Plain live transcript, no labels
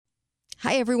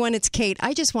Hi, everyone. It's Kate.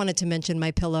 I just wanted to mention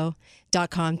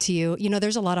mypillow.com to you. You know,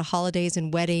 there's a lot of holidays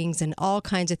and weddings and all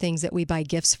kinds of things that we buy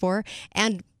gifts for.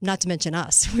 And not to mention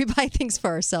us, we buy things for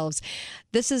ourselves.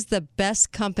 This is the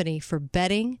best company for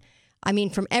bedding. I mean,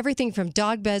 from everything from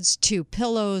dog beds to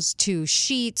pillows to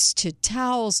sheets to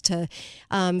towels to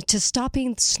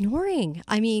stopping snoring.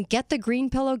 I mean, get the green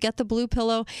pillow, get the blue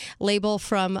pillow label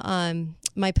from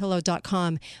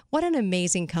mypillow.com. What an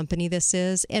amazing company this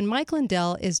is. And Mike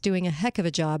Lindell is doing a heck of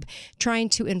a job trying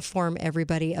to inform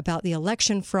everybody about the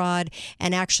election fraud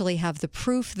and actually have the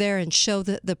proof there and show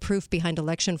the proof behind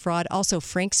election fraud. Also,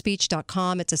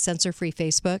 frankspeech.com. It's a censor-free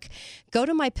Facebook. Go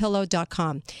to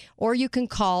mypillow.com, or you can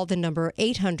call the number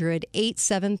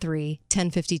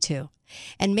 800-873-1052.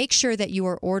 And make sure that you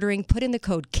are ordering. Put in the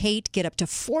code KATE. Get up to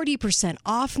 40%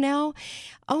 off now.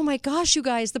 Oh my gosh, you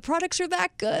guys, the products are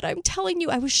that good. I'm telling you,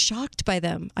 I was shocked by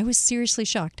them. I was seriously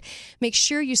shocked. Make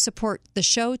sure you support the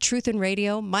show, Truth and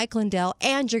Radio, Mike Lindell,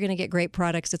 and you're going to get great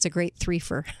products. It's a great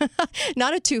threefer.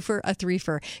 Not a twofer, a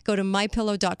threefer. Go to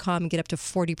mypillow.com and get up to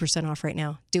 40% off right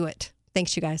now. Do it.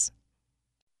 Thanks, you guys.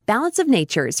 Balance of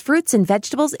Nature's fruits and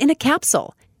vegetables in a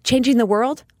capsule. Changing the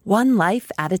world, one life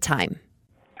at a time.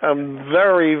 I'm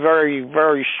very, very,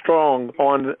 very strong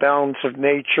on the balance of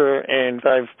nature, and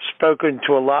I've spoken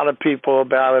to a lot of people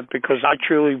about it because I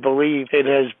truly believe it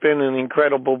has been an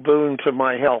incredible boon to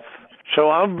my health. So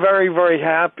I'm very, very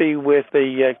happy with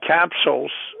the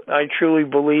capsules. I truly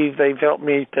believe they've helped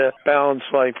me to balance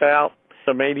life out.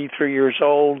 I'm 83 years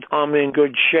old. I'm in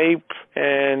good shape,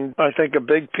 and I think a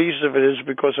big piece of it is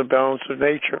because of Balance of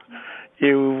Nature.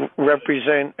 You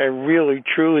represent a really,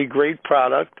 truly great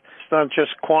product. Not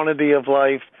just quantity of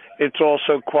life, it's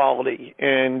also quality,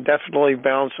 and definitely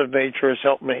Balance of Nature has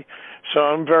helped me. So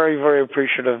I'm very, very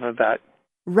appreciative of that.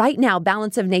 Right now,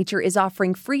 Balance of Nature is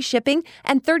offering free shipping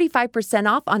and 35%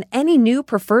 off on any new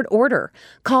preferred order.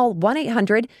 Call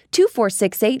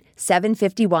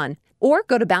 1-800-2468-751 or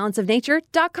go to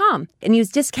balanceofnature.com and use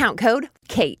discount code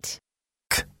KATE.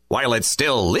 While it's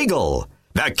still legal,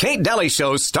 the Kate Dalley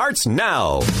Show starts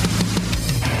now.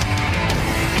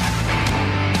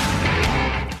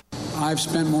 I've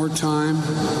spent more time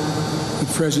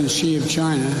with President Xi of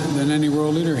China than any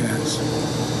world leader has.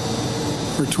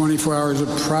 For 24 hours of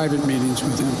private meetings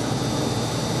with him,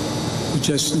 with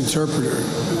just an interpreter.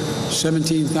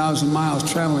 17,000 miles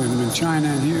traveling with him in China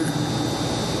and here.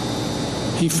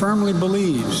 He firmly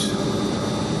believes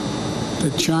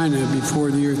that China,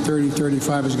 before the year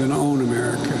 3035, is going to own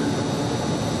America.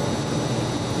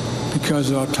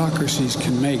 Because autocracies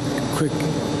can make quick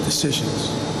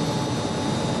decisions.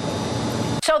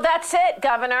 So that's it,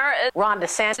 Governor. Ron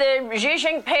DeSantis. Xi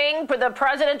Jinping, the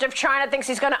president of China, thinks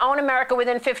he's going to own America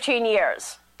within 15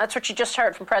 years. That's what you just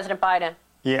heard from President Biden.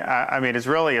 Yeah, I mean, it's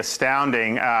really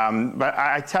astounding. But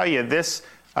I tell you, this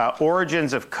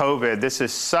origins of COVID, this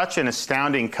is such an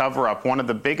astounding cover-up, one of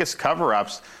the biggest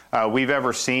cover-ups we've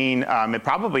ever seen, and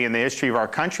probably in the history of our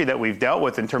country that we've dealt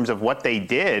with in terms of what they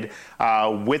did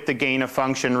with the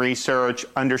gain-of-function research,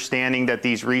 understanding that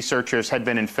these researchers had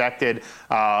been infected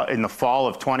in the fall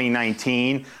of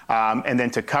 2019, and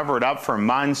then to cover it up for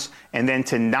months, and then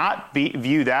to not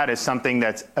view that as something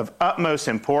that's of utmost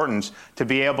importance to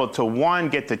be able to, one,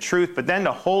 get the truth, but then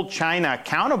to hold China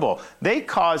accountable. They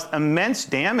caused immense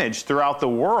damage throughout the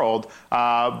world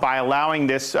by allowing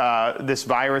this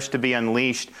virus to be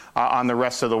unleashed on the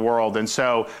rest of the world. And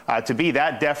so to be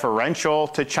that deferential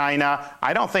to China,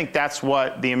 I don't think that's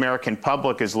what the American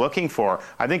public is looking for.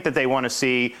 I think that they want to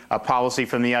see a policy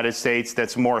from the United States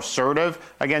that's more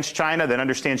assertive against China, that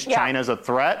understands China as a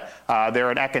threat.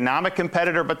 They're an economic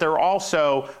competitor, but they're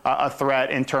also a threat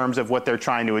in terms of what they're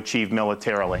trying to achieve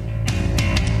militarily.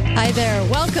 Hi there.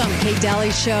 Welcome, Kate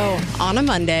Dalley Show on a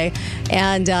Monday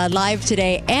and live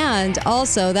today. And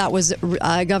also, that was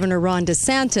Governor Ron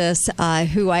DeSantis,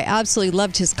 who I absolutely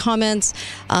loved his comments.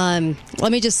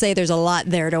 Let me just say there's a lot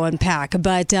there to unpack.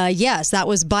 But yes, that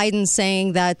was Biden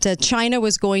saying that China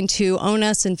was going to own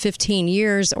us in 15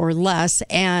 years or less.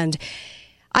 And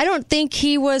I don't think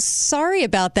he was sorry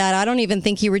about that. I don't even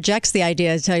think he rejects the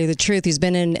idea, to tell you the truth. He's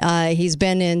been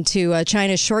into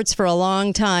China's shorts for a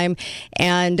long time,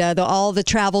 and all the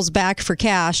travels back for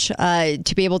cash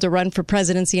to be able to run for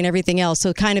presidency and everything else.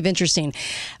 So kind of interesting.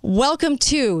 Welcome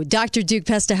to Dr. Duke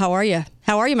Pesta. How are you?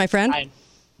 How are you, my friend? Hi.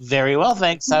 Very well,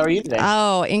 thanks. How are you today?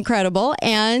 Oh, incredible.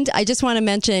 And I just want to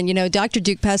mention, Dr.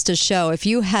 Duke Pesta's show. If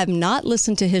you have not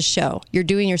listened to his show, you're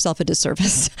doing yourself a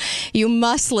disservice. You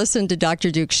must listen to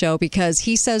Dr. Duke's show because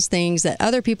he says things that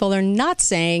other people are not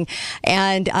saying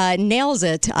and nails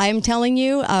it. I'm telling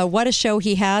you, what a show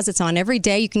he has. It's on every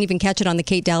day. You can even catch it on the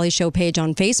Kate Dalley Show page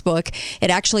on Facebook. It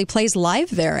actually plays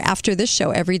live there after this show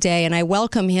every day. And I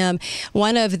welcome him,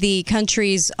 one of the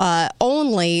country's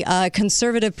only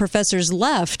conservative professors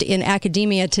left in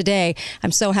academia today.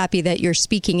 I'm so happy that you're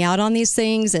speaking out on these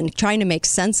things and trying to make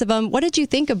sense of them. What did you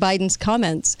think of Biden's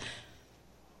comments?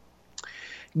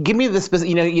 Give me the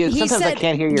specific, sometimes I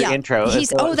can't hear your intro.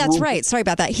 That's right. Sorry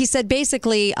about that. He said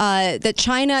basically that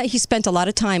China, he spent a lot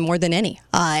of time, more than any,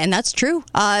 and that's true,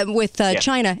 with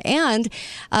China, and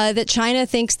that China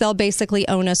thinks they'll basically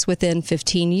own us within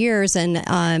 15 years. And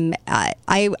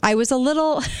I was a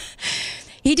little...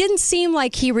 He didn't seem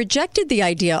like he rejected the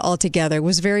idea altogether. It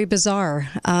was very bizarre.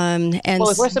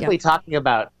 If we're simply talking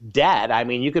about debt,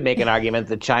 you could make an argument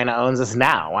that China owns us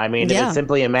now. It's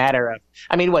simply a matter of,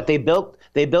 they built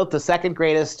the second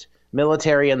greatest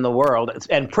military in the world,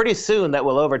 and pretty soon that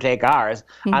will overtake ours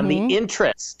on the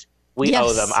interest we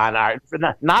owe them on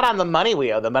not on the money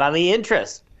we owe them, but on the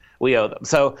interest we owe them.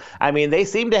 So, they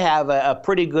seem to have a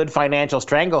pretty good financial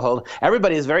stranglehold.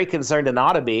 Everybody is very concerned, and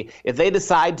ought to be, if they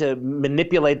decide to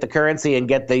manipulate the currency and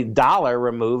get the dollar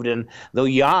removed and the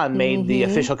yuan made the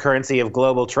official currency of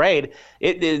global trade,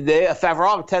 for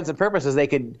all intents and purposes, they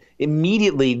could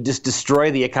immediately just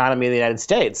destroy the economy of the United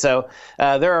States. So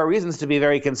there are reasons to be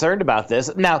very concerned about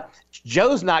this. Now,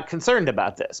 Joe's not concerned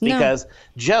about this because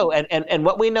Joe, and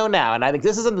what we know now, and I think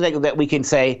this is something that we can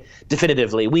say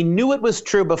definitively, we knew it was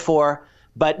true before,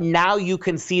 but now you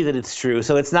can see that it's true.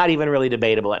 So it's not even really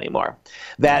debatable anymore.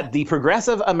 That the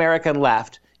progressive American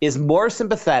left is more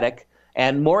sympathetic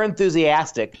and more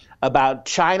enthusiastic about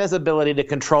China's ability to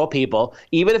control people,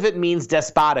 even if it means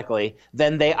despotically,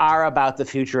 than they are about the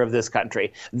future of this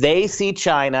country. They see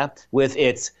China with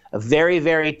its very,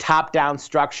 very top-down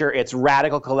structure, its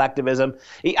radical collectivism.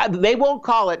 They won't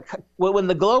call it, when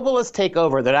the globalists take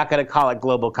over, they're not going to call it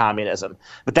global communism,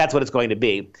 but that's what it's going to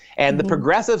be. And the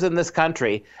progressives in this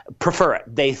country prefer it.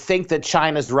 They think that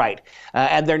China's right.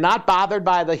 And they're not bothered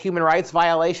by the human rights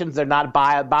violations. They're not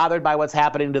bothered by what's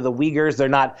happening to the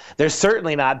Uyghurs. They're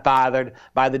certainly not bothered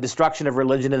by the destruction of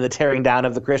religion and the tearing down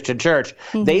of the Christian church.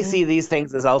 They see these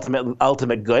things as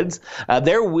ultimate goods.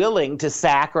 They're willing to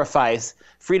sacrifice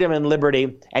freedom and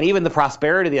liberty, and even the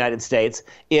prosperity of the United States,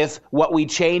 if what we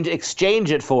exchange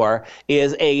it for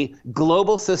is a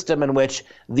global system in which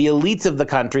the elites of the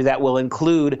country, that will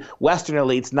include Western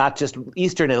elites, not just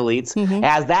Eastern elites,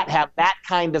 have that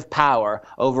kind of power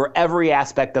over every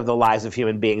aspect of the lives of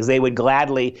human beings. They would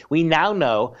gladly, we now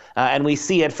know, and we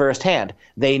see it firsthand,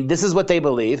 this is what they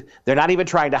believe. They're not even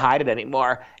trying to hide it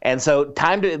anymore. And so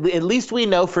at least we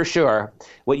know for sure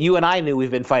what you and I knew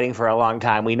we've been fighting for a long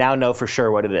time. We now know for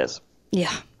sure what it is.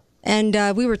 Yeah. And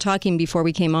we were talking before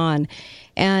we came on.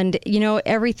 And,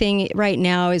 everything right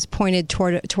now is pointed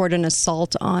toward an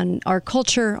assault on our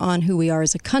culture, on who we are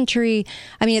as a country.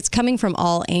 It's coming from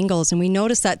all angles. And we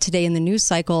noticed that today in the news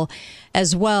cycle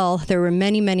as well. There were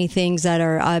many, many things that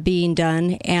are being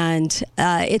done. And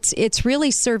it's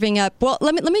really serving up. Well,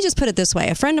 let me just put it this way.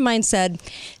 A friend of mine said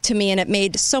to me, and it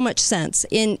made so much sense,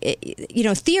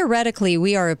 theoretically,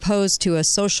 we are opposed to a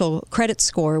social credit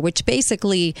score, which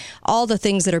basically all the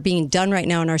things that are being done right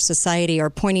now in our society are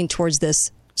pointing towards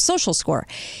this social score.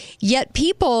 Yet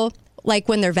people, like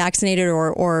when they're vaccinated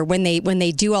or when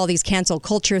they do all these cancel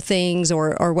culture things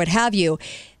or what have you,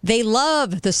 they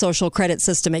love the social credit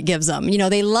system it gives them.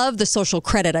 They love the social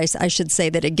credit, I should say,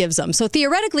 that it gives them. So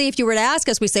theoretically, if you were to ask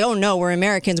us, we say, oh, no, we're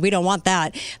Americans. We don't want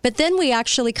that. But then we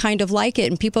actually kind of like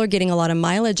it, and people are getting a lot of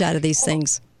mileage out of these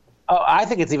things. Oh, I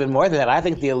think it's even more than that. I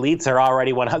think the elites are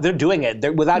already they're doing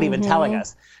it without even telling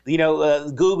us.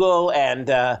 Google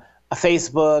and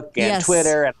Facebook and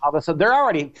Twitter and all this. So they're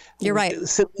already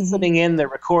listening in. They're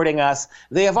recording us.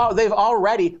 They've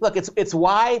already look. It's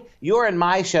why your and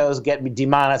my shows get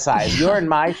demonetized. Your and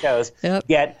my shows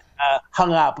get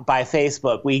hung up by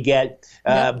Facebook. We get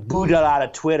booted out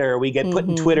of Twitter. We get put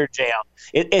in Twitter jail.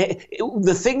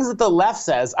 The things that the left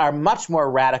says are much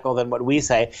more radical than what we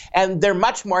say, and they're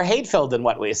much more hate-filled than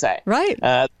what we say. Right.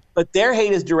 But their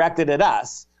hate is directed at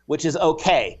us, which is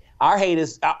okay. Our hate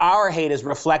is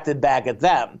reflected back at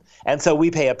them, and so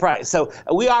we pay a price. So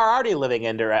we are already living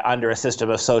under a system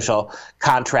of social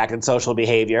contract and social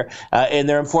behavior, and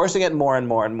they're enforcing it more and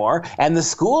more and more. And the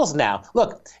schools now,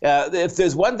 look, if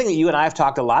there's one thing that you and I have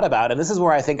talked a lot about, and this is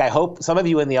where I hope some of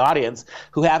you in the audience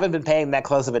who haven't been paying that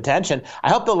close of attention,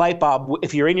 I hope the light bulb,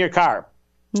 if you're in your car,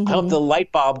 I hope the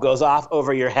light bulb goes off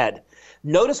over your head.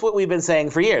 Notice what we've been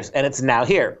saying for years, and it's now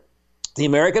here. The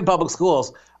American public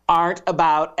schools aren't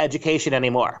about education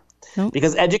anymore. Nope.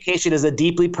 Because education is a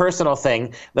deeply personal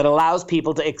thing that allows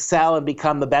people to excel and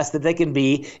become the best that they can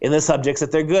be in the subjects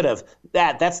that they're good of.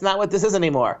 That's not what this is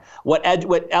anymore. What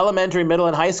elementary, middle,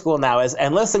 and high school now is,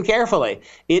 and listen carefully,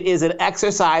 it is an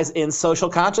exercise in social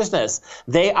consciousness.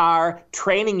 They are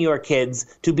training your kids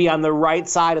to be on the right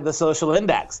side of the social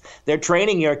index. They're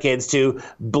training your kids to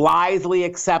blithely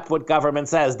accept what government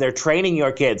says. They're training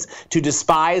your kids to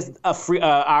despise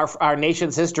our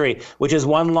nation's history, which is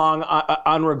one long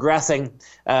unregressive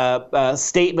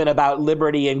statement about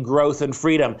liberty and growth and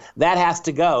freedom. That has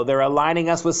to go. They're aligning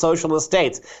us with socialist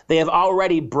states. They have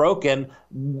already broken,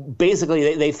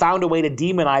 basically, they found a way to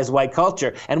demonize white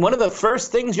culture. And one of the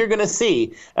first things you're going to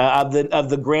see of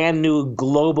the grand new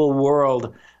global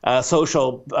world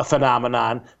social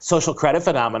phenomenon, social credit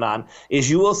phenomenon, is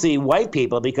you will see white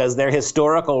people, because their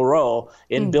historical role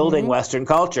in building Western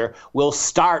culture will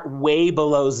start way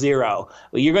below zero.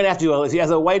 You're going to have to do, as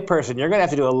a white person, you're going to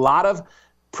have to do a lot of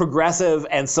progressive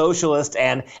and socialist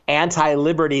and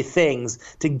anti-liberty things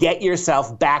to get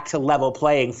yourself back to level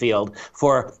playing field.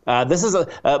 For there's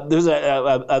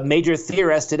a major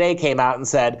theorist today came out and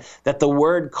said that the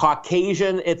word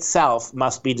Caucasian itself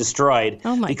must be destroyed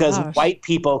because white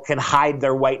people can hide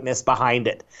their whiteness behind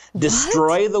it. What?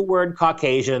 Destroy the word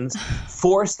Caucasians,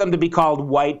 force them to be called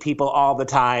white people all the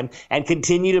time, and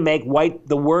continue to make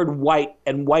the word white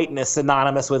and whiteness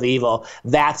synonymous with evil.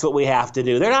 That's what we have to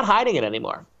do. They're not hiding it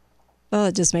anymore. Oh,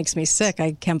 it just makes me sick.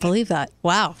 I can't believe that.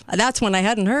 Wow. That's one I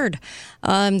hadn't heard.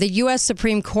 The U.S.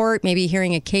 Supreme Court may be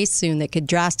hearing a case soon that could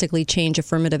drastically change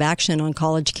affirmative action on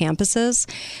college campuses.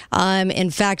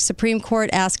 In fact, Supreme Court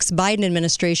asks Biden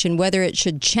administration whether it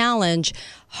should challenge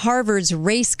Harvard's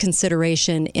race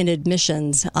consideration in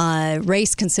admissions.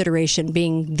 Race consideration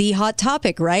being the hot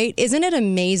topic, right? Isn't it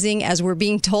amazing, as we're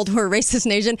being told we're a racist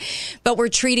nation, but we're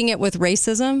treating it with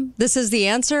racism? This is the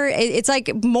answer. It's like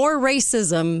more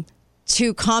racism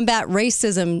to combat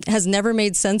racism has never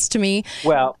made sense to me.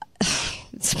 Well,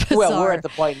 we're at the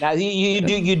point now.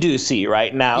 You do see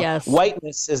right now. Yes.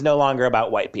 Whiteness is no longer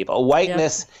about white people.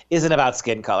 Whiteness isn't about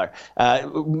skin color.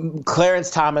 Clarence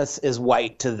Thomas is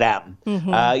white to them. Bo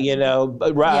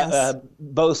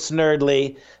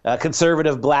Snerdley,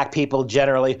 conservative black people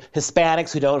generally,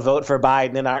 Hispanics who don't vote for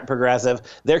Biden and aren't progressive,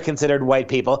 they're considered white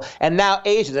people. And now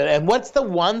Asians. And what's the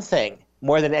one thing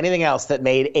more than anything else that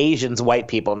made Asians white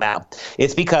people now?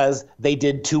 It's because they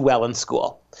did too well in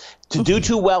school. To do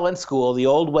too well in school, the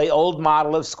old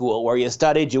model of school where you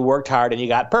studied, you worked hard, and you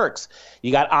got perks.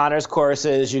 You got honors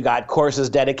courses, you got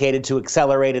courses dedicated to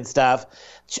accelerated stuff.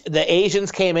 The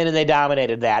Asians came in and they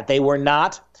dominated that. They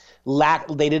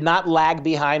did not lag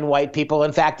behind white people.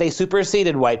 In fact, they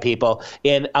superseded white people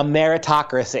in a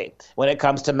meritocracy when it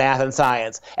comes to math and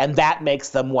science. And that makes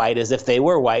them white as if they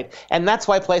were white. And that's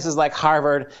why places like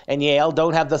Harvard and Yale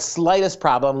don't have the slightest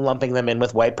problem lumping them in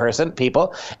with white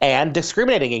people and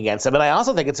discriminating against them. And I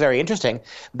also think it's very interesting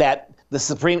that the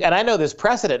Supreme, and I know there's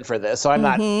precedent for this, so I'm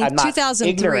not 2003,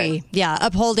 ignorant.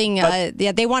 Upholding,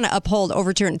 they want to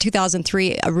overturn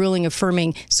 2003, a ruling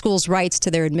affirming schools' rights to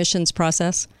their admissions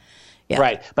process. Yeah.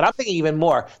 Right. But I'm thinking even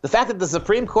more. The fact that the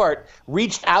Supreme Court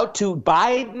reached out to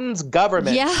Biden's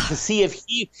government to see if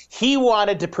he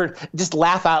wanted to just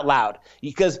laugh out loud,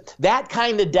 because that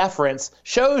kind of deference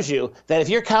shows you that if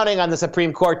you're counting on the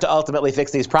Supreme Court to ultimately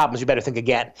fix these problems, you better think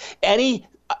again. Any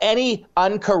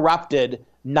uncorrupted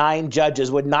 9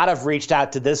 judges would not have reached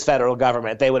out to this federal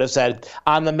government. They would have said,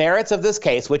 on the merits of this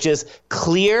case, which is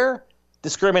clear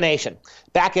discrimination.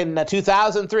 Back in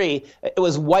 2003, it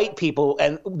was white people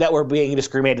that were being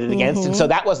discriminated against, and so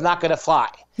that was not going to fly.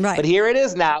 Right. But here it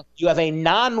is now. You have a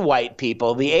non-white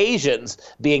people, the Asians,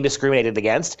 being discriminated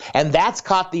against, and that's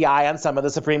caught the eye on some of the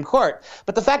Supreme Court.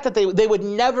 But the fact that they would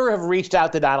never have reached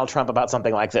out to Donald Trump about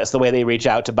something like this, the way they reach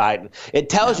out to Biden, it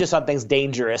tells you something's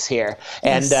dangerous here.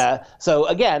 Yes. And so,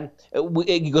 again,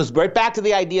 it goes right back to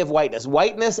the idea of whiteness.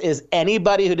 Whiteness is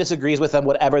anybody who disagrees with them,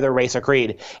 whatever their race or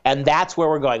creed, and that's where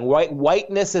we're going.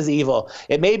 Whiteness is evil.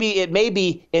 It may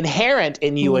be inherent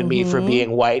in you and me for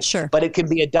being white, but it can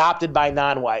be adopted by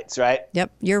non-whites, right?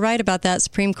 Yep, you're right about that.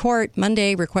 Supreme Court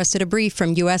Monday requested a brief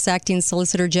from U.S. Acting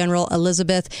Solicitor General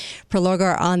Elizabeth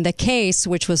Prelogar on the case,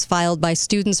 which was filed by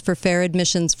Students for Fair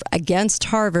Admissions against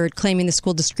Harvard, claiming the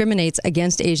school discriminates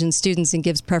against Asian students and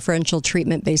gives preferential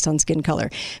treatment based on skin color.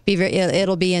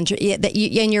 It'll be interesting.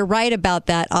 And you're right about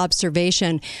that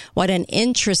observation. What an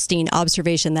interesting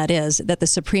observation that is, that the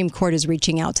Supreme Court is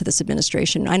reaching out to this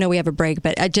administration. I know we have a break,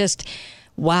 but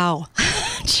Wow.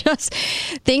 Just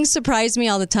things surprise me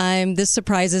all the time. This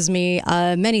surprises me.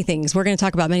 Many things. We're going to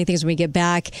talk about many things when we get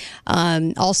back.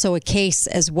 Also a case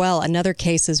as well, another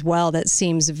case as well that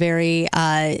seems very,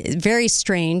 very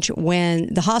strange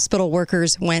when the hospital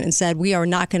workers went and said, we are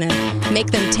not going to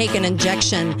make them take an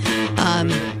injection.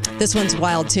 This one's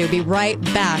wild too. Be right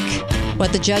back.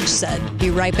 What the judge said.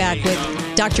 Be right back with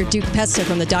Dr. Duke Pesta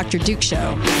from the Dr. Duke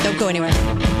Show. Don't go anywhere.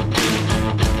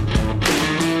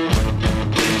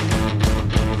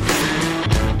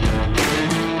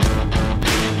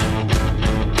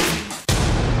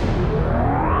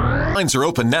 Lines are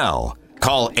open now.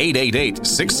 Call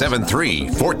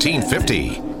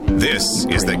 888-673-1450. This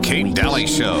is the Kate Dalley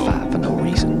Show. For no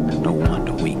reason, no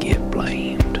wonder we get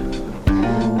blamed.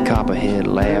 Copperhead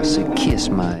laughs and kiss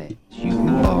my ass. You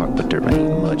can bark, but there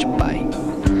ain't much bite.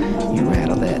 You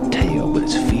rattle that tail, but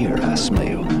it's fear I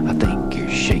smell. I think you're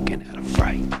shaking out of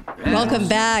fright. Welcome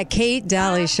back, Kate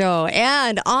Dalley Show.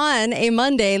 And on a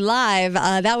Monday live,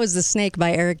 that was The Snake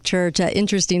by Eric Church.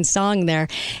 Interesting song there.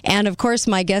 And of course,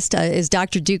 my guest is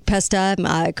Dr. Duke Pesta,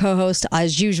 co-host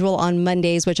as usual on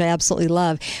Mondays, which I absolutely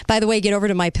love. By the way, get over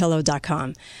to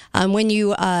mypillow.com. When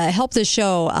you help the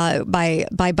show by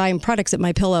buying products at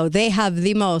MyPillow, they have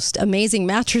the most amazing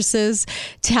mattresses,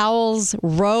 towels,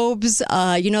 robes,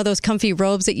 those comfy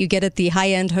robes that you get at the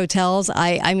high-end hotels.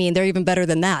 I mean, they're even better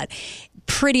than that.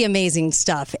 Pretty amazing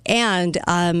stuff. And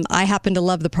I happen to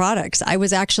love the products. I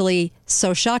was actually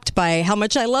so shocked by how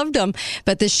much I loved them.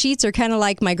 But the sheets are kind of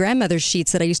like my grandmother's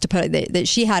sheets that I used to put, that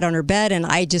she had on her bed. And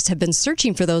I just have been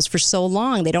searching for those for so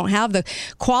long. They don't have the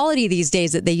quality these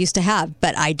days that they used to have.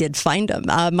 But I did find them.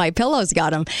 MyPillow's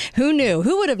got them. Who knew?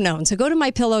 Who would have known? So go to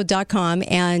mypillow.com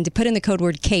and put in the code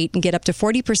word Kate and get up to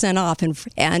 40% off.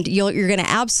 And you're going to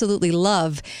absolutely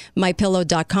love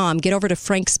mypillow.com. Get over to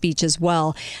Frank's Speech as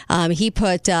well. He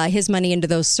put his money into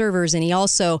those servers, and he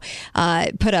also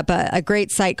put up a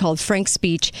great site called Frank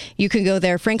Speech. You can go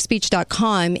there,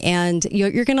 frankspeech.com, and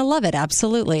you're going to love it,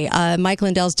 absolutely. Mike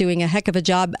Lindell's doing a heck of a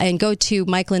job, and go to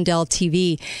Mike Lindell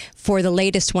TV for the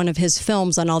latest one of his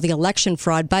films on all the election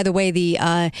fraud. By the way,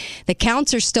 the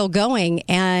counts are still going,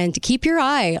 and keep your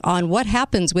eye on what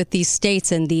happens with these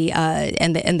states and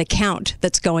the count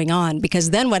that's going on,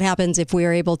 because then what happens if we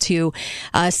are able to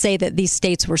say that these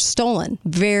states were stolen?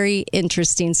 Very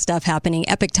interesting stuff happening.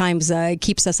 Epic Times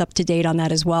keeps us up to date on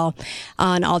that as well,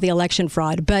 on all the election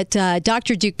fraud. But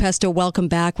Dr. Duke Pesta, welcome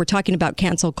back. We're talking about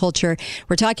cancel culture.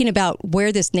 We're talking about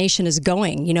where this nation is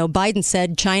going. You know, Biden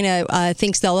said China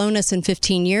thinks they'll own us in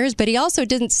 15 years, but he also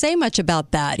didn't say much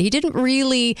about that. He didn't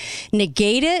really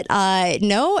negate it.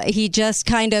 No, he just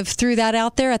kind of threw that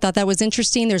out there. I thought that was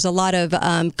interesting. There's a lot of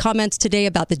comments today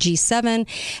about the G7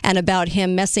 and about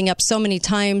him messing up so many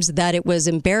times that it was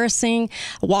embarrassing,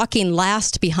 walking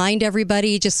last behind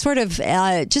everybody, just kind of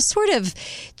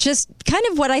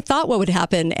what I thought what would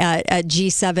happen at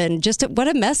G7, just what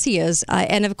a mess he is.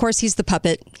 And of course, he's the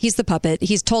puppet. He's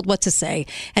told what to say.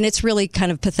 And it's really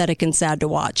kind of pathetic and sad to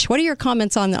watch. What are your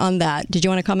comments on that? Did you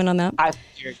want to comment on that? I think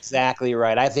you're exactly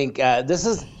right. I think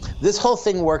this whole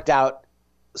thing worked out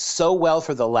so well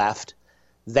for the left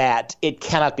that it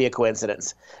cannot be a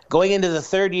coincidence. Going into the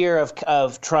third year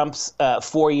of Trump's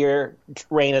 4-year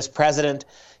reign as president,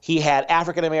 he had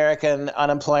African-American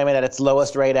unemployment at its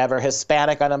lowest rate ever,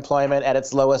 Hispanic unemployment at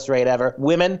its lowest rate ever.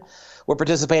 Women were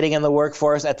participating in the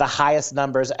workforce at the highest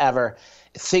numbers ever.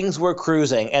 Things were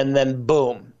cruising, and then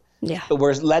boom. Yeah.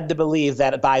 We're led to believe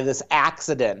that by this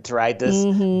accident, right, this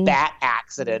bat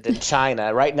accident in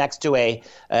China, right next to a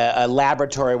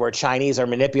laboratory where Chinese are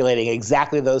manipulating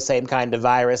exactly those same kind of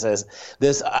viruses,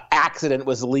 this accident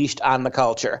was leashed on the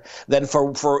culture. Then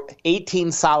for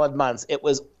 18 solid months, it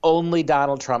was only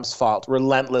Donald Trump's fault,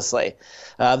 relentlessly.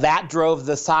 That drove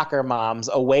the soccer moms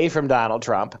away from Donald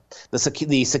Trump. The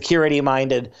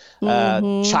security-minded,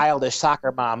 childish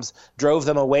soccer moms drove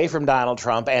them away from Donald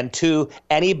Trump and to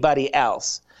anybody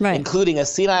else, right, including a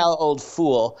senile old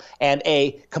fool and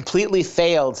a completely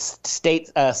failed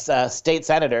state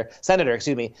senator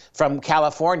from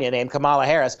California named Kamala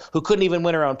Harris, who couldn't even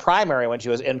win her own primary when she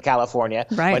was in California,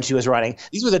 right, when she was running.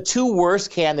 These were the two worst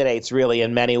candidates, really,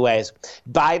 in many ways.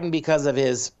 Biden, because of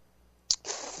his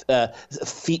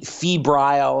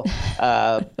febrile,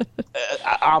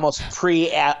 almost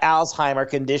pre-Alzheimer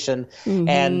condition,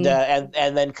 and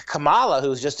then Kamala,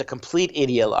 who's just a complete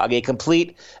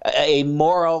ideologue, a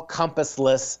moral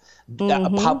compassless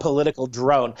political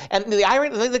drone. And the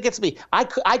irony thing that gets me, I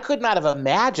could not have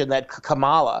imagined that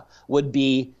Kamala would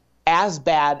be as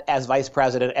bad as vice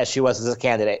president as she was as a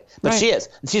candidate, but right, she is.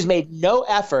 She's made no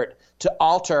effort to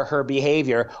alter her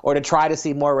behavior or to try to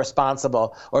seem more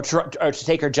responsible or to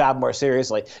take her job more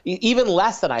seriously, even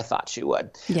less than I thought she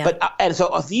would. Yeah. But and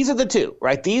so these are the two,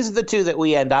 right? These are the two that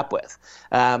we end up with.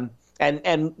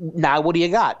 And now what do you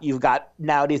got? You've got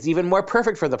now it is even more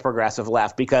perfect for the progressive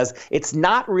left because it's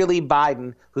not really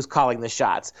Biden who's calling the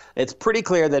shots. It's pretty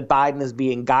clear that Biden is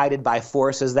being guided by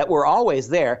forces that were always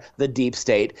there, the deep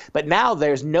state. But now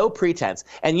there's no pretense.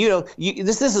 And,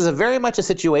 this is very much a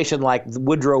situation like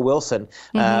Woodrow Wilson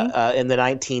in the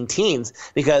 19-teens,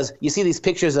 because you see these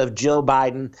pictures of Jill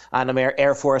Biden on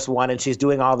Air Force One, and she's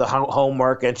doing all the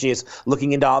homework, and she's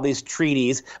looking into all these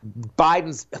treaties.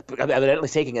 Biden's evidently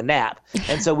taking a nap.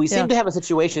 And so we seem to have a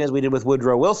situation, as we did with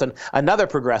Woodrow Wilson, another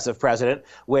progressive president,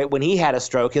 where when he had a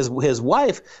stroke, his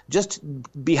wife just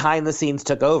behind the scenes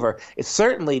took over. It's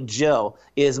certainly Jill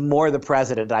is more the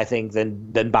president, I think,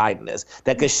 than Biden is.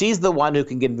 That because she's the one who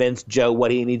can convince Joe what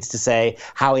he needs to say,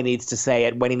 how he needs to say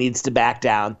it, when he needs to back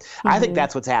down. I think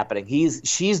that's what's happening.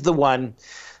 She's the one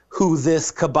who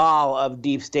this cabal of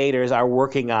deep staters are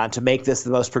working on to make this the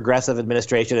most progressive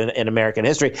administration in American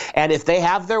history. And if they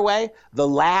have their way, the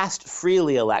last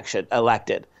freely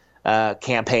elected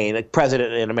campaign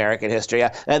president in American history.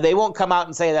 They won't come out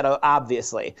and say that,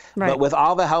 obviously. Right. But with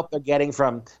all the help they're getting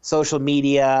from social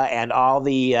media and all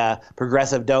the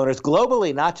progressive donors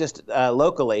globally, not just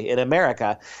locally in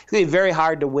America, it's going to be very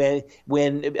hard to win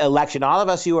election. All of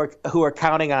us who are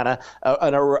counting on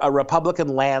a Republican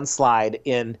landslide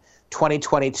in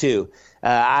 2022.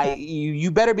 You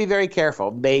better be very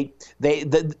careful. They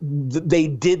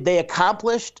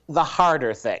accomplished the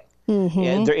harder thing.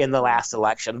 In the last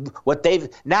election.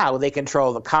 Now they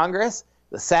control the Congress,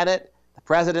 the Senate, the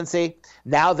presidency.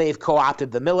 Now they've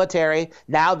co-opted the military.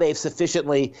 Now they've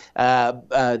sufficiently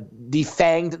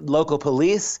defanged local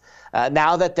police.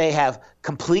 Now that they have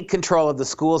complete control of the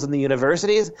schools and the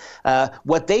universities,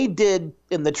 what they did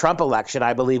in the Trump election,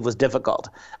 I believe, was difficult.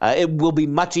 It will be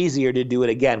much easier to do it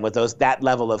again with that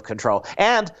level of control.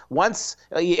 And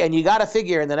you got to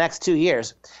figure in the next 2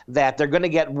 years that they're going to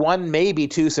get one, maybe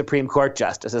two Supreme Court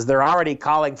justices. They're already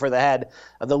calling for the head.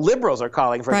 The liberals are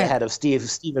calling for the head of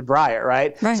Stephen Breyer,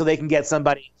 right? So they can get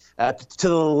somebody to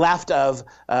the left of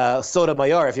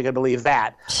Sotomayor, if you can believe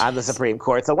that, on the Supreme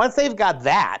Court. So once they've got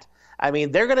that, I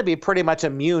mean, they're going to be pretty much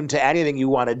immune to anything you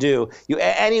want to do.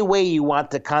 Any way you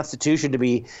want the Constitution to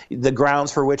be the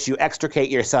grounds for which you extricate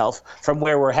yourself from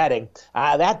where we're heading,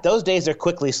 those days are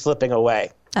quickly slipping away.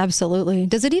 Absolutely.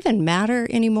 Does it even matter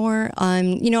anymore?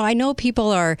 I know people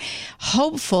are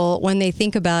hopeful when they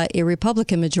think about a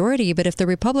Republican majority, but if the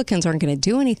Republicans aren't going to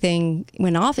do anything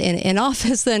in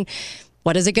office, then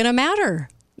what is it going to matter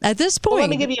at this point? Well, let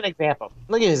me give you an example.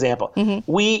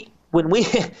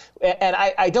 And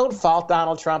I don't fault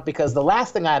Donald Trump, because the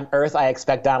last thing on earth I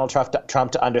expect Donald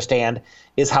Trump to understand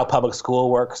is how public school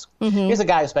works. Here's a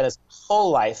guy who spent his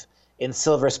whole life in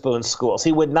Silver Spoon schools.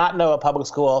 He would not know a public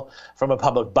school from a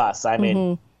public bus. I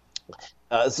mean,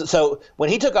 so when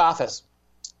he took office,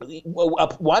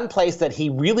 one place that he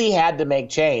really had to make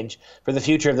change for the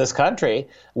future of this country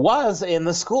was in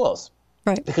the schools.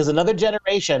 Right. Because another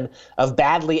generation of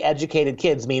badly educated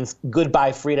kids means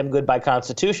goodbye freedom, goodbye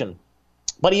Constitution.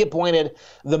 But he appointed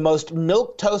the most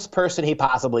milquetoast person he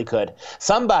possibly could.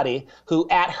 Somebody who,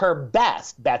 at her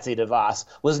best, Betsy DeVos,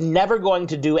 was never going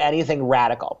to do anything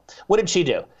radical. What did she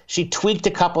do? She tweaked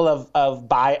a couple of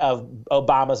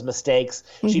Obama's mistakes.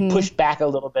 She pushed back a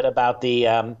little bit about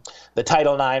the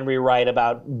Title IX rewrite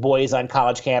about boys on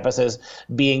college campuses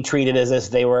being treated as if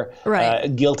they were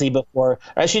guilty before.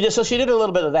 She did a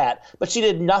little bit of that, but she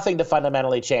did nothing to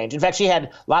fundamentally change. In fact, she had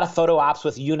a lot of photo ops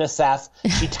with UNICEF.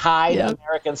 She tied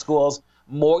American schools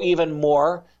even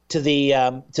more to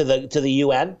the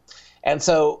UN. And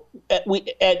so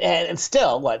and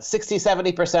still,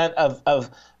 60-70% of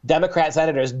Democrat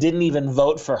senators didn't even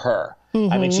vote for her.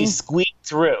 I mean, she squeaked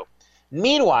through.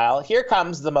 Meanwhile, here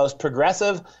comes the most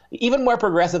progressive, even more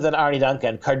progressive than Arne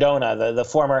Duncan, Cardona, the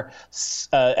former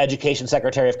education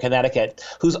secretary of Connecticut,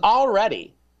 who's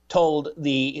already told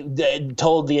the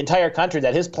entire country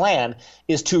that his plan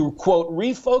is to, quote,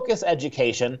 refocus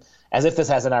education, as if this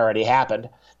hasn't already happened,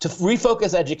 to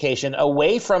refocus education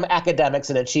away from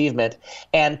academics and achievement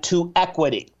and to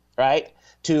equity, right?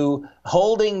 To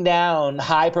holding down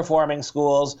high-performing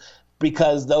schools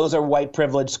because those are white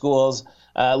privileged schools,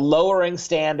 lowering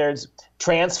standards,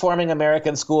 transforming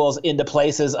American schools into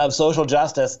places of social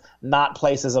justice, not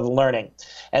places of learning.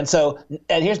 And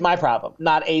here's my problem.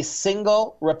 Not a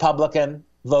single Republican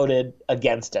voted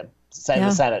against him in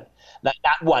the Senate. Not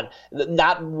one.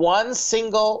 Not one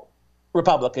single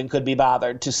Republican could be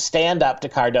bothered to stand up to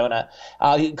Cardona.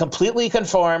 He completely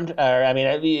conformed.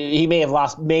 He may have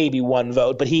lost maybe one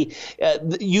vote, but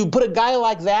you put a guy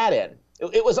like that in.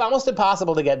 It was almost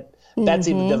impossible to get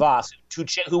Betsy DeVos,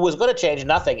 who was going to change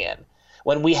nothing in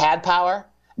when we had power.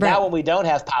 Right. Now, when we don't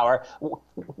have power,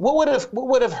 what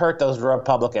would have hurt those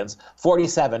Republicans?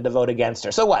 47 to vote against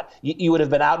her. So what? You would have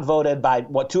been outvoted by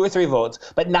 2 or 3 votes.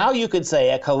 But now you could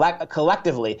say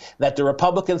collectively that the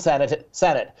Republican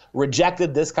Senate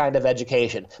rejected this kind of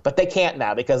education. But they can't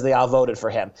now because they all voted for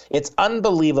him. It's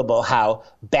unbelievable how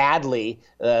badly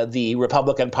the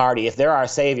Republican Party, if they're our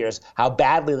saviors, how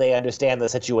badly they understand the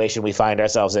situation we find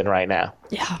ourselves in right now.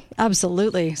 Yeah,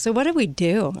 absolutely. So what do we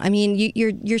do? I mean,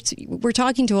 we're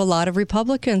talking to a lot of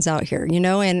Republicans out here,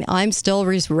 and I'm still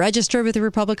registered with the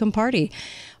Republican Party.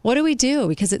 What do we do?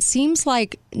 Because it seems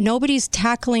like nobody's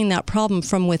tackling that problem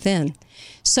from within.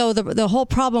 So the whole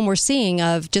problem we're seeing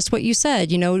of just what you said,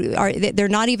 they're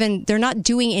not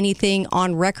doing anything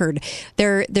on record.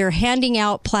 They're handing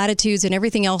out platitudes and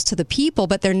everything else to the people,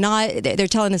 but they're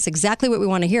telling us exactly what we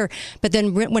want to hear. But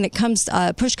then when it comes,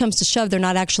 push comes to shove, they're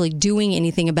not actually doing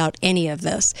anything about any of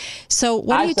this. So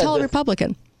what do you tell a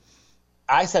Republican?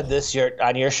 I said this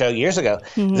on your show years ago.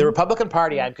 Mm-hmm. The Republican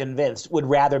Party, I'm convinced, would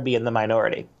rather be in the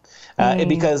minority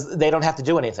because they don't have to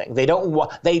do anything. There's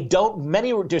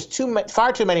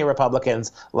far too many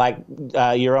Republicans like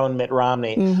your own Mitt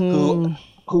Romney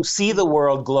who see the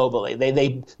world globally.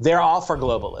 They're all for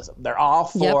globalism. They're all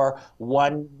for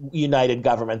one united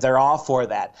government. They're all for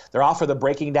that. They're all for the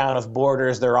breaking down of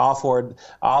borders. They're all for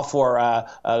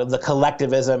the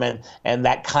collectivism and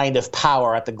that kind of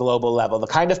power at the global level. The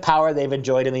kind of power they've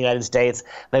enjoyed in the United States,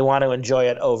 they want to enjoy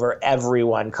it over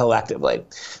everyone collectively.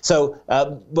 So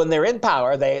when they're in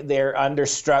power, they're under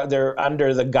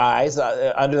the guise,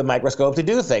 under the microscope to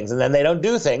do things, and then they don't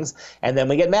do things, and then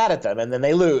we get mad at them, and then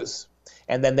they lose.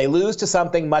 And then they lose to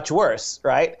something much worse,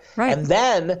 right? And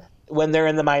then when they're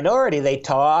in the minority, they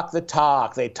talk the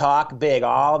talk. They talk big.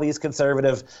 All these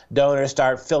conservative donors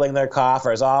start filling their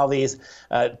coffers. All these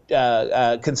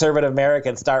conservative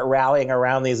Americans start rallying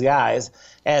around these guys,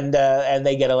 and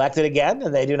they get elected again,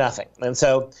 and they do nothing. And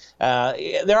so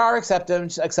there are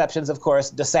exceptions, of course.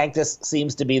 DeSantis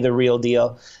seems to be the real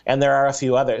deal, and there are a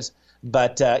few others.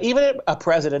 But even a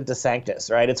President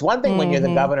DeSantis, right? It's one thing when you're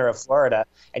the governor of Florida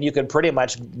and you can pretty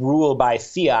much rule by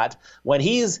fiat. When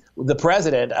he's the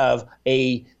president of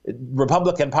a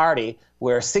Republican Party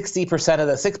where 60% of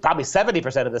probably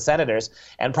 70% of the senators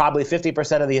and probably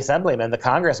 50% of the assemblymen, the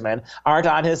congressmen, aren't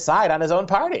on his side, on his own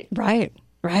party. Right.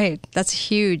 That's a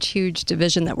huge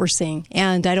division that we're seeing.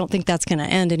 And I don't think that's going to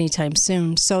end anytime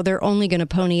soon. So they're only going to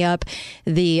pony up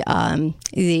the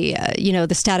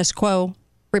status quo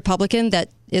Republican that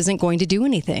isn't going to do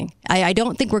anything. I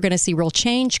don't think we're going to see real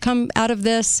change come out of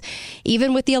this.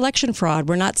 Even with the election fraud,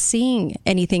 we're not seeing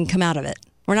anything come out of it.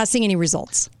 We're not seeing any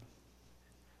results.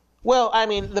 Well, I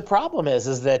mean, the problem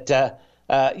is that,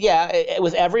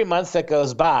 with every month that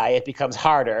goes by, it becomes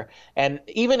harder. And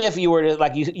even if you were to,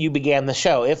 like you began the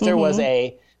show, if there was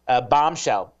a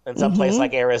bombshell in some place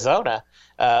like Arizona,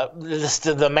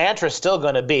 the mantra is still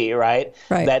going to be, right,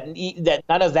 that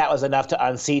none of that was enough to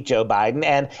unseat Joe Biden.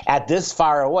 And at this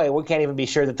far away, we can't even be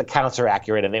sure that the counts are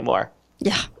accurate anymore.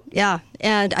 Yeah.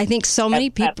 And I think so many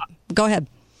people. Go ahead.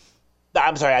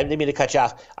 I'm sorry, I didn't mean to cut you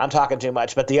off. I'm talking too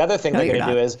much. But the other thing they're going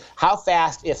to do is how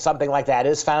fast, if something like that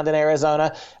is found in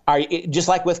Arizona, just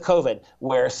like with COVID,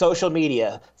 where social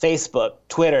media, Facebook,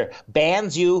 Twitter,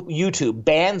 YouTube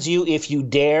bans you if you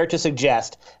dare to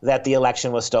suggest that the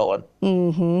election was stolen.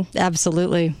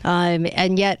 Absolutely.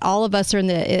 And yet all of us are in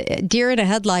the deer in the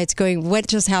headlights going, what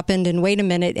just happened? And wait a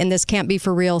minute. And this can't be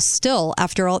for real still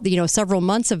after all, several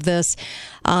months of this,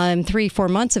 3-4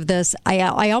 months of this.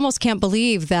 I almost can't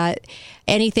believe that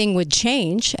anything would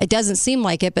change. It doesn't seem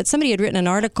like it, but somebody had written an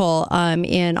article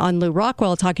on Lou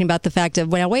Rockwell talking about the fact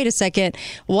of, well, wait a second,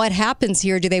 what happens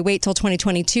here? Do they wait till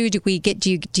 2022?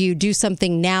 Do you do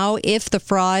something now if the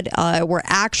fraud were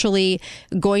actually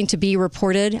going to be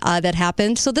reported that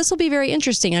happened? So this will be very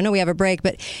interesting. I know we have a break,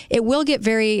 but it'll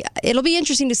be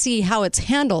interesting to see how it's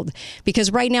handled,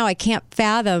 because right now I can't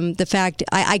fathom the fact,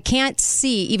 I can't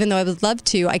see, even though I would love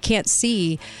to, I can't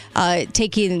see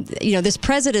taking, this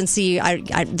presidency,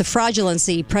 the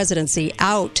fraudulency presidency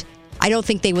out. I don't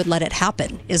think they would let it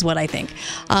happen, is what I think.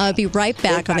 Be right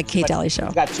back on the Kate Dalley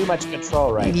Show. Got too much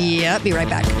control right now. Yeah, be right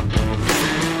back.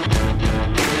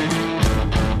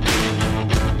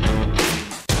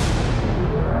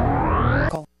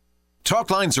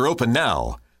 Talk lines are open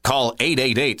now. Call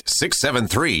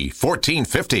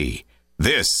 888-673-1450.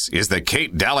 This is the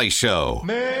Kate Dalley Show.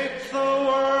 Make the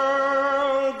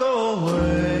world go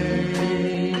away.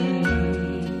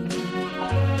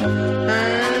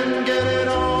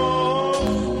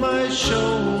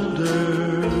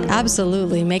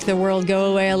 Absolutely. Make the world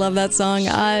go away. I love that song.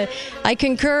 I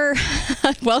concur.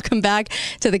 Welcome back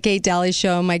to the Kate Dalley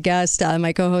Show. My guest,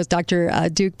 my co-host, Dr.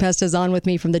 Duke Pesta, is on with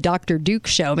me from the Dr. Duke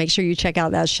Show. Make sure you check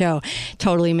out that show.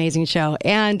 Totally amazing show.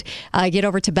 And get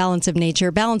over to Balance of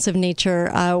Nature. Balance of Nature,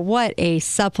 what a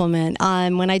supplement.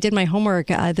 When I did my homework,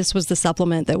 this was the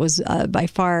supplement that was by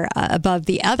far above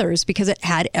the others because it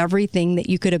had everything that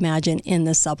you could imagine in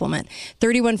the supplement.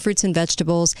 31 fruits and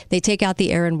vegetables. They take out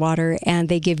the air and water, and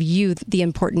they give you the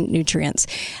important nutrients.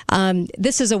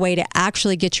 This is a way to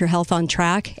actually get your health on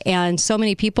track, and so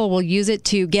many people will use it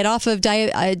to get off of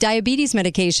diabetes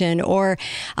medication or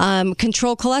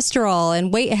control cholesterol,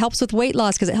 and it helps with weight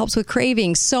loss because it helps with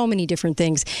cravings. So many different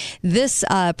things. This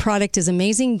product is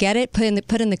amazing. Get it.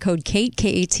 Put in the code KATE,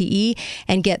 KATE,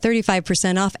 and get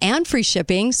 35% off and free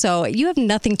shipping. So you have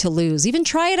nothing to lose. Even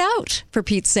try it out, for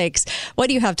Pete's sakes. What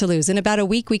do you have to lose? In about a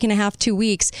week and a half, 2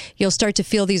 weeks, you'll start to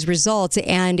feel these results,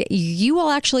 and you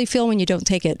will actually feel when you don't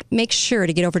take it. Make sure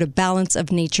to get over to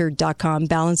balanceofnature.com,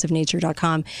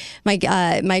 balanceofnature.com.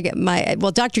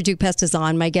 Well, Dr. Duke Pesta is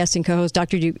on, my guest and co-host,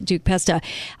 Dr. Duke Pesta.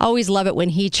 I always love it when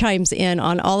he chimes in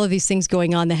on all of these things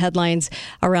going on, the headlines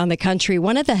around the country.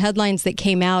 One of the headlines that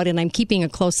came out, and I'm keeping a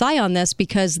close eye on this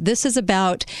because this is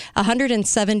about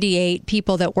 178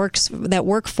 people that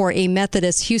work for a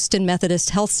Houston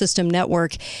Methodist Health System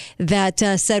network that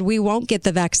said we won't get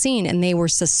the vaccine, and they were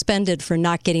suspended for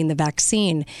not getting the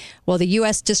vaccine. Well, the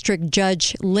U.S. District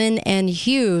Judge Lynn N.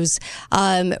 Hughes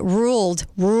ruled,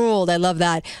 I love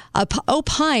that,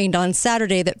 opined on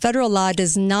Saturday that federal law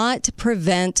does not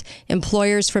prevent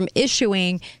employers from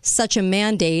issuing such a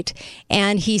mandate.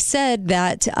 And he said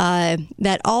that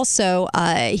also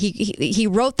he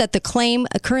wrote that the claim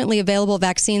currently available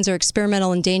vaccines are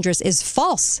experimental and dangerous is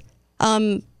false.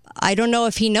 I don't know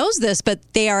if he knows this, but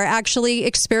they are actually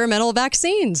experimental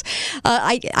vaccines.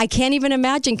 I can't even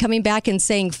imagine coming back and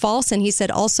saying false, and he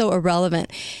said also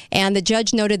irrelevant. And the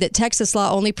judge noted that Texas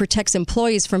law only protects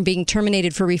employees from being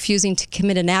terminated for refusing to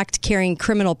commit an act carrying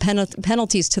criminal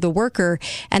penalties to the worker,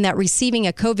 and that receiving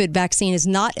a COVID vaccine is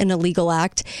not an illegal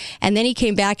act. And then he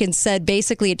came back and said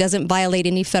basically it doesn't violate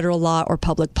any federal law or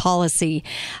public policy.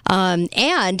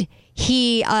 And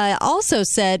he also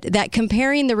said that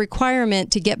comparing the requirement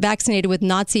to get vaccinated with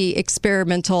Nazi medical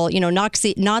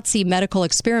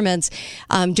experiments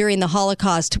during the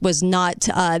Holocaust was not,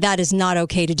 that is not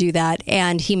okay to do that.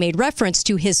 And he made reference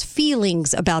to his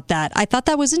feelings about that. I thought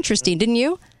that was interesting, didn't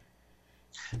you?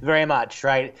 Very much,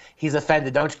 right? He's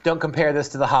offended. Don't compare this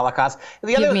to the Holocaust.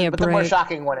 The other, but the more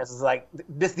shocking one is like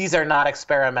these are not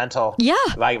experimental,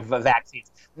 like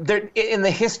vaccines. They're, in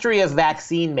the history of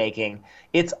vaccine making,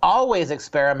 it's always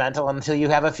experimental until you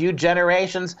have a few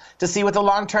generations to see what the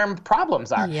long-term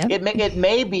problems are. Yep. It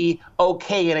may be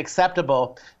okay and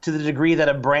acceptable to the degree that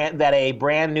a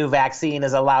brand new vaccine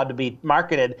is allowed to be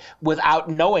marketed without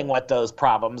knowing what those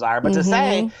problems are. But to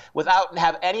say, without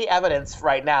have any evidence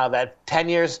right now that 10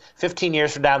 years, 15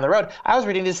 years from down the road, I was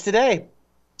reading this today,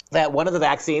 that one of the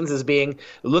vaccines is being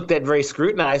looked at, very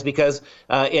scrutinized, because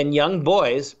in young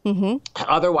boys,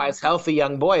 otherwise healthy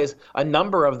young boys, a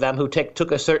number of them who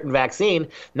took a certain vaccine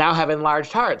now have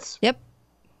enlarged hearts. Yep.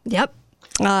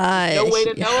 No way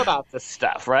to know about this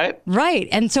stuff, right? Right.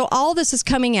 And so all this is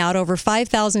coming out, over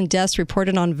 5,000 deaths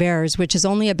reported on VAERS, which is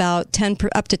only about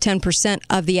up to 10%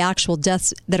 of the actual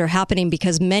deaths that are happening,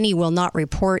 because many will not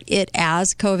report it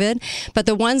as COVID. But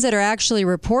the ones that are actually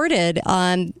reported,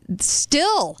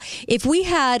 still, if we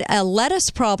had a lettuce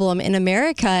problem in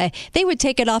America, they would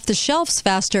take it off the shelves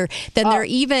faster than they're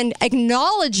even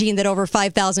acknowledging that over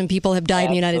 5,000 people have died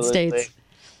in the United States.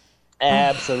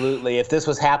 Absolutely. If this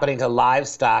was happening to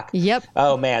livestock,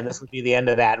 oh man, this would be the end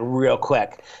of that real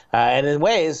quick. And in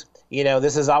ways,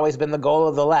 this has always been the goal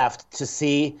of the left, to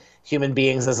see human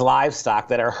beings as livestock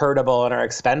that are herdable and are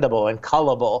expendable and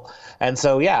cullable. And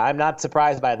so, yeah, I'm not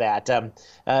surprised by that.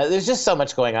 There's just so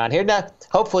much going on here. Now,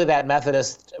 hopefully that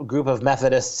group of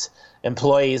Methodists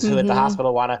employees who at the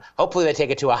hospital hopefully they take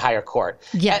it to a higher court.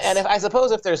 Yes. And I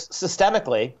suppose if there's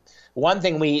systemically, one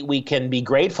thing we can be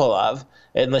grateful of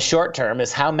in the short term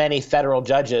is how many federal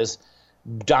judges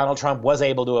Donald Trump was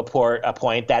able to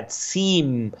appoint that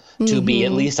seem to be,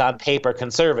 at least on paper,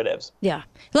 conservatives. Yeah.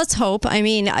 Let's hope. I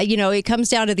mean, it comes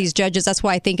down to these judges. That's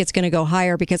why I think it's going to go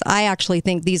higher, because I actually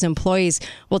think these employees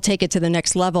will take it to the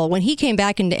next level. When he came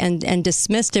back and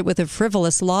dismissed it with a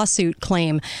frivolous lawsuit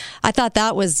claim, I thought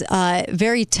that was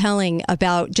very telling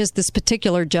about just this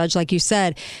particular judge, like you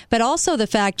said, but also the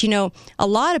fact, a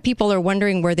lot of people are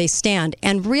wondering where they stand.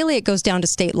 And really, it goes down to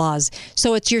state laws.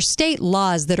 So it's your state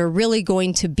laws that are really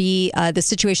going to be the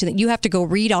situation that you have to go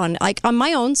read on. Like on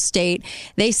my own state,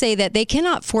 they say that they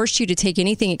cannot force you to take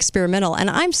anything experimental. And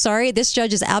I'm sorry, this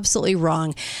judge is absolutely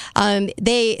wrong.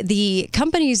 The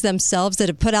companies themselves that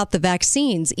have put out the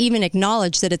vaccines even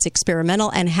acknowledge that it's experimental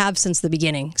and have since the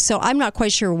beginning. So I'm not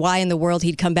quite sure why in the world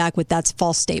he'd come back with that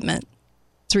false statement.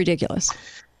 It's ridiculous.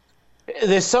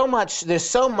 There's so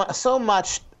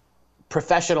much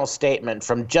professional statement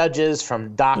from judges,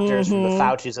 from doctors, from the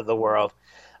Faucis of the world,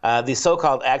 these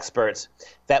so-called experts,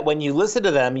 that when you listen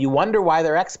to them, you wonder why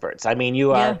they're experts. I mean,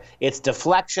 it's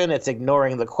deflection, it's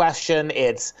ignoring the question,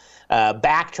 it's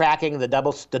backtracking,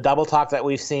 the double talk that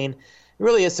we've seen. It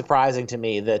really is surprising to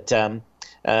me that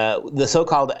the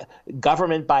so-called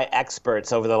government by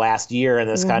experts over the last year in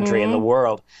this country and the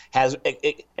world has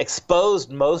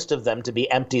exposed most of them to be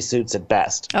empty suits at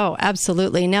best. Oh,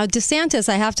 absolutely. Now, DeSantis,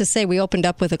 I have to say, we opened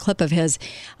up with a clip of his.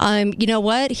 You know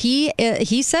what?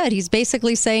 He said he's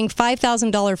basically saying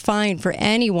 $5,000 fine for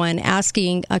anyone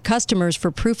asking customers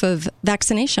for proof of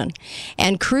vaccination.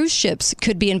 And cruise ships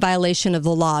could be in violation of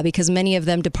the law because many of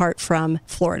them depart from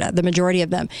Florida, the majority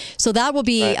of them. So that will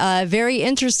be very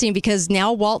interesting because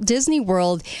now Walt Disney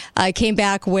World came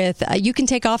back with, you can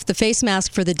take off the face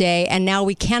mask for the day, and now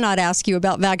we cannot ask you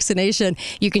about vaccination.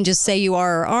 You can just say you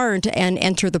are or aren't and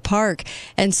enter the park.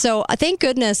 And so thank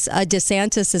goodness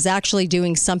DeSantis is actually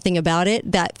doing something about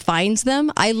it that fines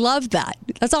them. I love that.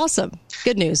 That's awesome.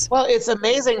 Good news. Well, it's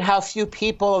amazing how few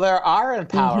people there are in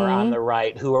power on the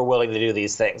right who are willing to do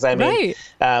these things. I mean,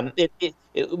 I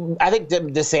think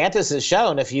DeSantis has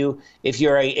shown if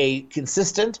you're a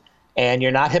consistent and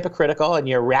you're not hypocritical and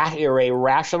you're a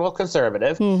rational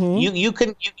conservative, you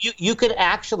can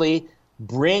actually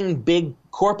bring big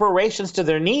corporations to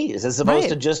their knees as opposed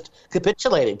to just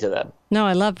capitulating to them. No,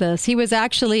 I love this. He was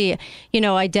actually,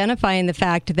 identifying the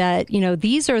fact that,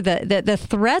 these are the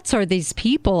threats are these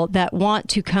people that want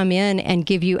to come in and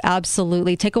give you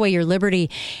absolutely, take away your liberty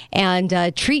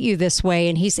and treat you this way.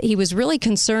 And he was really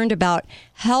concerned about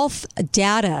health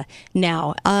data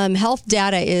now. Health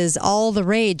data is all the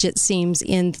rage, it seems,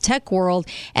 in the tech world,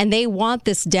 and they want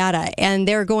this data. And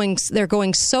they're going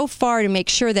so far to make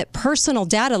sure that personal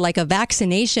data, like a vaccination,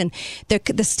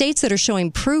 the states that are showing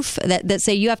proof that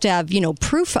say you have to have,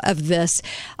 proof of this,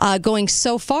 going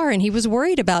so far. And he was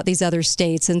worried about these other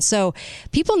states. And so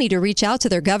people need to reach out to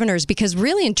their governors because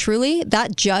really and truly,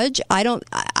 that judge,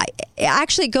 it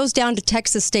actually goes down to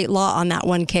Texas state law on that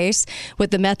one case with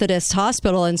the Methodist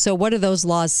Hospital. And so what do those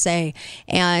laws say?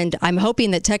 And I'm hoping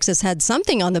that Texas had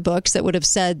something on the books that would have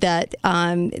said that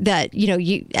that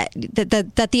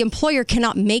the employer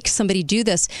cannot make somebody do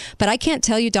this. But I can't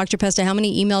tell you, Dr. Pesta, how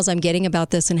many emails I'm getting about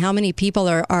this and how many people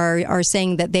are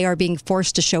saying that they are being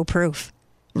forced to show proof.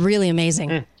 Really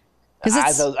amazing.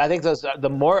 I think the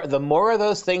more of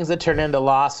those things that turn into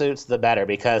lawsuits, the better,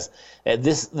 because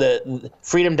the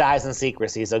freedom dies in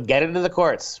secrecy. So get into the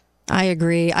courts. I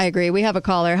agree. We have a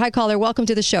caller. Hi, caller. Welcome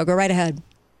to the show. Go right ahead.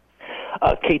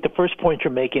 Kate, the first point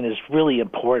you're making is really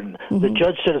important. The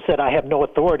judge should have said, I have no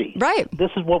authority. Right.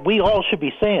 This is what we all should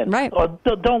be saying. Right.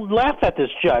 Don't laugh at this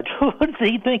judge. Who does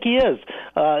he think he is?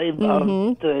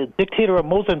 The dictator of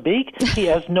Mozambique? He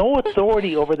has no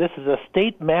authority over this. As a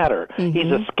state matter.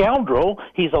 He's a scoundrel.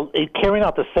 He's carrying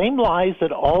out the same lies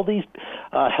that all these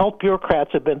health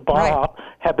bureaucrats have been bought up,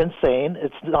 have been saying.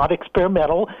 It's not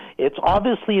experimental. It's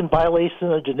obviously in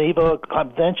violation of the Geneva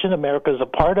Convention America is a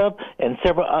part of, and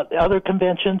several other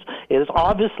conventions. It is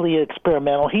obviously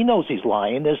experimental. He knows he's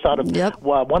lying. There's not a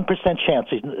 1% chance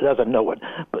he doesn't know it.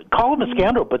 But call him a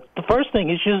scoundrel. But the first thing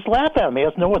is you just laugh at him. He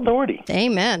has no authority.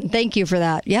 Amen. Thank you for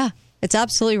that. Yeah, it's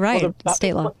absolutely right. Well,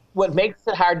 state law. What makes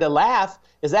it hard to laugh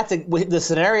is the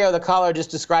scenario the caller just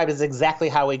described is exactly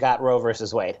how we got Roe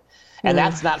versus Wade. And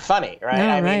that's not funny, right? No,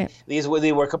 I mean,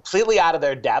 they were completely out of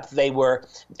their depth. They were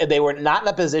not in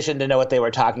a position to know what they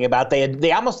were talking about.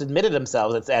 They almost admitted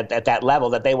themselves at that level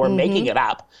that they were making it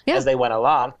up as they went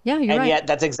along. Yeah, you're right. Yet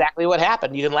that's exactly what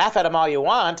happened. You can laugh at them all you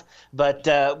want, but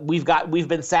we've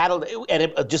been saddled,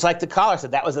 and just like the caller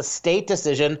said, that was a state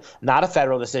decision, not a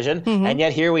federal decision. And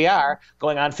yet here we are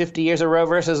going on 50 years of Roe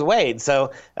versus Wade.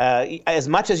 So as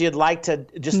much as you'd like to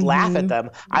just laugh at them,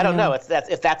 I don't know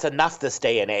if that's enough this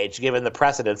day and age, given the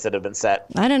precedents that have been set.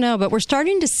 I don't know, but we're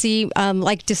starting to see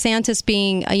like DeSantis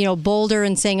being bolder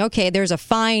and saying, okay, there's a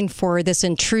fine for this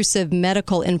intrusive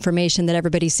medical information that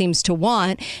everybody seems to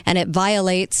want, and it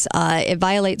violates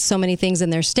so many things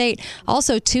in their state.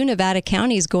 Also, 2 Nevada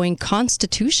counties going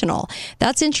constitutional.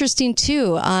 That's interesting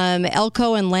too.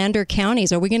 Elko and Lander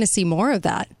counties. Are we going to see more of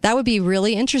that? That would be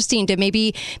really interesting. To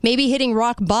maybe hitting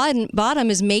rock bottom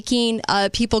is making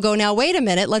people go, now wait a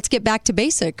minute, let's get back to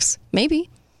basics. Maybe.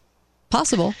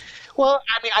 Possible. Well,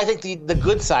 I mean, I think the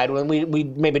good side, when we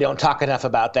maybe don't talk enough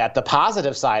about that, the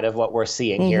positive side of what we're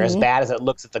seeing here, as bad as it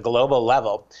looks at the global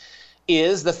level,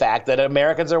 is the fact that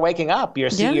Americans are waking up.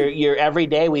 You're every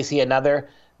day we see another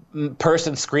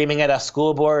person screaming at a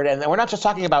school board, and we're not just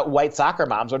talking about white soccer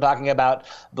moms. We're talking about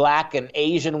Black and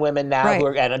Asian women now,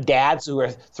 and dads who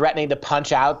are threatening to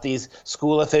punch out these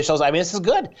school officials. I mean, this is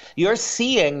good. You're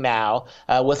seeing now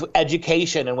with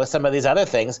education and with some of these other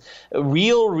things,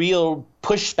 real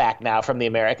pushback now from the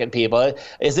American people.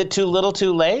 Is it too little,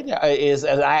 too late? Is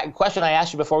a question I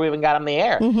asked you before we even got on the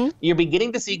air. You're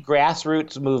beginning to see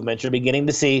grassroots movements. You're beginning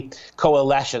to see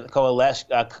coalescing going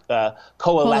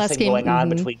on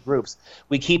between groups.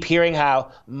 We keep hearing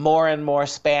how more and more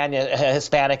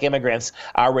Hispanic immigrants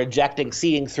are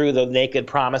seeing through the naked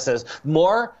promises.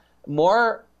 More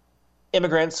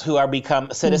immigrants who are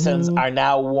become citizens are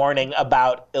now warning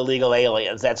about illegal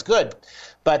aliens. That's good.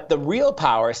 But the real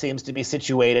power seems to be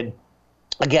situated,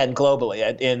 again,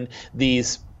 globally in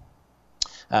these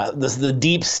the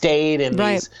deep state and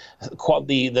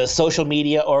the social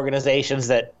media organizations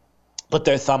that put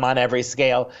their thumb on every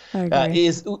scale.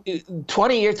 Is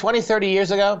 30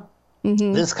 years ago,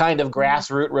 this kind of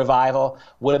grassroots revival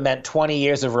would have meant 20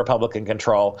 years of Republican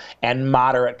control and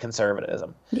moderate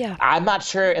conservatism. Yeah, I'm not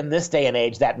sure in this day and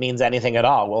age that means anything at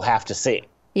all. We'll have to see.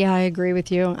 Yeah, I agree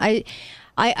with you.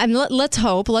 Let's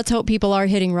hope people are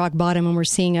hitting rock bottom and we're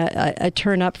seeing a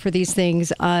turn up for these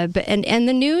things. And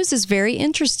the news is very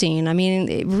interesting. I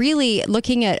mean, really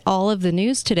looking at all of the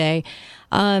news today,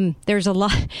 there's a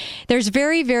lot. There's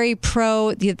very, very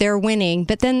pro. They're winning,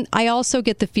 but then I also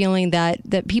get the feeling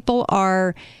that people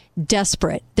are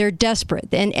desperate. They're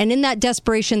desperate. And in that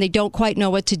desperation, they don't quite know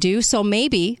what to do. So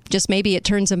maybe, just maybe, it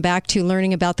turns them back to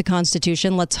learning about the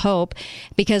Constitution. Let's hope,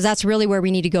 because that's really where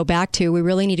we need to go back to. We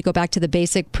really need to go back to the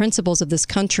basic principles of this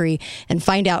country and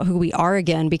find out who we are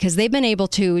again, because they've been able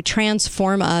to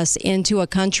transform us into a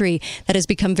country that has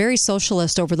become very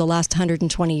socialist over the last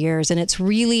 120 years. And it's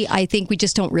really, I think we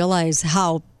just don't realize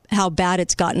how bad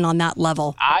it's gotten on that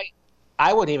level.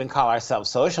 I wouldn't even call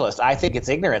ourselves socialist. I think it's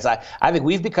ignorance. I think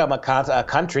we've become a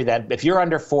country that if you're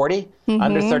under 40,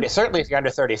 under 30, certainly if you're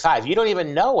under 35, you don't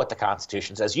even know what the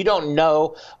Constitution says. You don't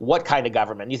know what kind of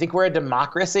government. You think we're a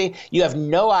democracy? You have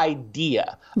no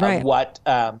idea of what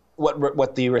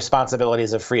the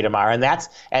responsibilities of freedom are, and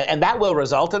that will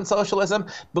result in socialism.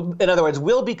 But in other words,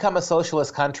 we'll become a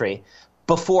socialist country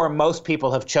before most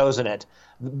people have chosen it.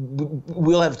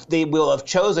 They will have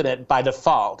chosen it by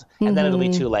default, and then it'll be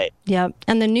too late. Yeah,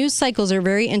 and the news cycles are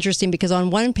very interesting because on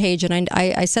one page, and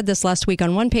I said this last week,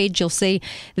 on one page you'll see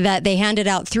that they handed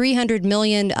out 300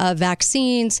 million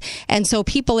vaccines, and so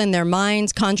people in their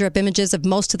minds conjure up images of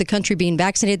most of the country being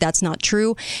vaccinated. That's not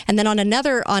true. And then on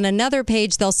another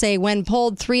page they'll say, when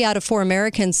polled, 3 out of 4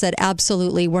 Americans said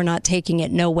absolutely we're not taking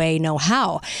it, no way, no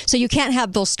how. So you can't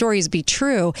have those stories be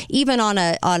true. Even on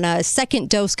a second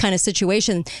dose kind of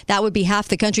situation, that would be half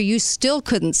the country. You still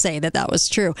couldn't say that was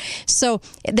true. So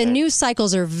the news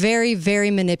cycles are very,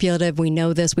 very manipulative. We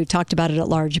know this. We've talked about it at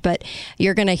large, but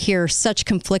you're going to hear such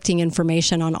conflicting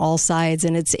information on all sides.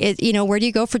 And where do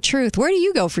you go for truth? Where do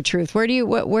you go for truth? Where do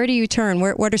you turn?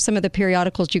 What are some of the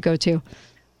periodicals you go to?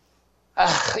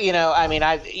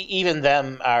 Even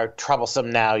them are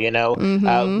troublesome now.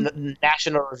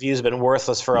 National Review's been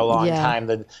worthless for a long time.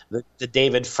 The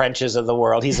David Frenches of the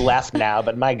world. He's left now,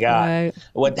 but my God,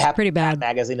 what happened? Pretty bad.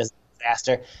 Magazine is a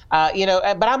disaster.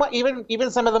 But I'm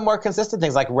even some of the more consistent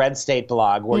things like Red State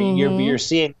Blog, where you're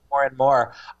seeing more and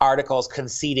more articles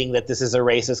conceding that this is a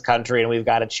racist country and we've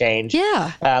got to change.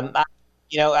 Yeah.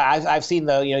 I've seen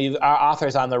our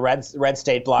authors on the Red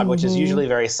State Blog, which is usually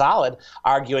very solid,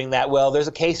 arguing that, well, there's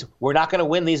a case, we're not going to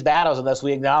win these battles unless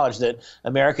we acknowledge that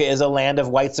America is a land of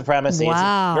white supremacy.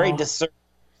 Wow. It's very discerning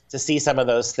to see some of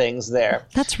those things there.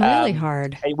 That's really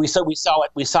hard. We saw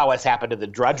what's happened to the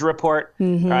Drudge Report,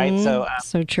 right?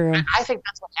 So true. I think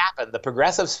that's what happened. The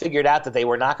progressives figured out that they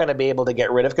were not going to be able to get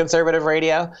rid of conservative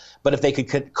radio, but if they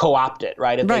could co-opt it,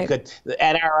 right? They could, the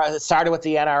NRO, it started with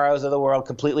the NROs of the world,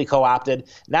 completely co-opted.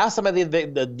 Now some of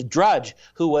the Drudge,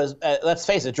 who was, let's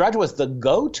face it, Drudge was the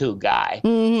go-to guy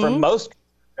for most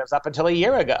up until a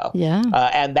year ago. Yeah.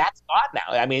 And that's gone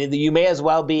now. I mean, you may as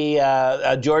well be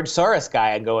a George Soros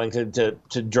guy and going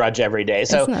to Drudge every day.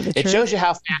 So it shows you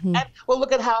how fast. Well,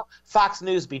 look at how Fox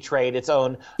News betrayed its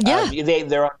own.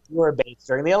 Their own viewer base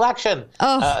during the election.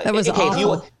 That was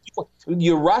awful.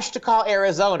 You rush to call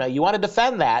Arizona, you want to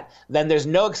defend that, then there's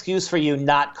no excuse for you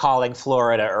not calling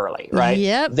Florida early, right?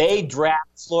 Yep. They dragged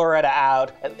Florida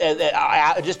out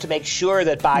just to make sure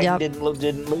that Biden didn't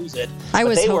lose it.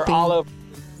 They were all over.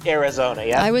 Arizona,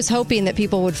 yeah. I was hoping that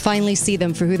people would finally see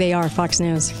them for who they are, Fox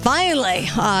News. Finally,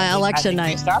 election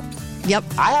night. Yep.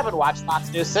 I haven't watched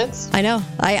Fox News since. I know.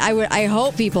 I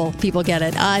hope people get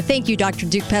it. Thank you, Dr.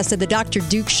 Duke Pesta. The Dr.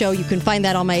 Duke Show, you can find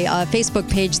that on my Facebook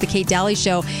page. The Kate Dalley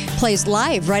Show plays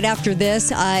live right after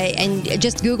this. And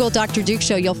just Google Dr. Duke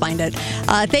Show, you'll find it.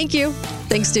 Thank you.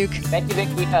 Thanks, Duke. Thank you,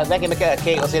 Vicky. Thank you,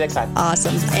 Kate. We'll see you next time.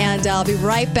 Awesome. And I'll be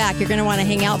right back. You're going to want to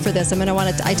hang out for this. I'm going to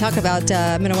want to talk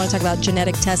about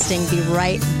genetic testing. Be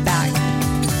right back.